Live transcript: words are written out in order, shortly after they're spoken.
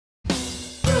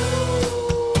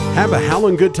Have a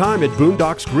howlin' good time at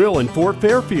Boondocks Grill in Fort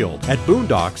Fairfield. At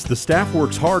Boondocks, the staff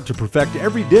works hard to perfect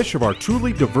every dish of our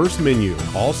truly diverse menu,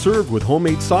 all served with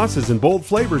homemade sauces and bold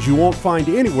flavors you won't find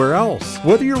anywhere else.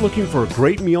 Whether you're looking for a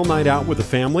great meal night out with a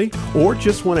family or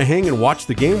just want to hang and watch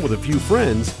the game with a few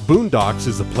friends, Boondocks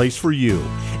is the place for you.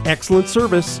 Excellent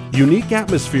service, unique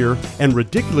atmosphere, and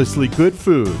ridiculously good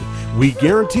food. We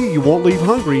guarantee you won't leave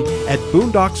hungry at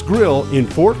Boondocks Grill in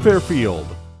Fort Fairfield.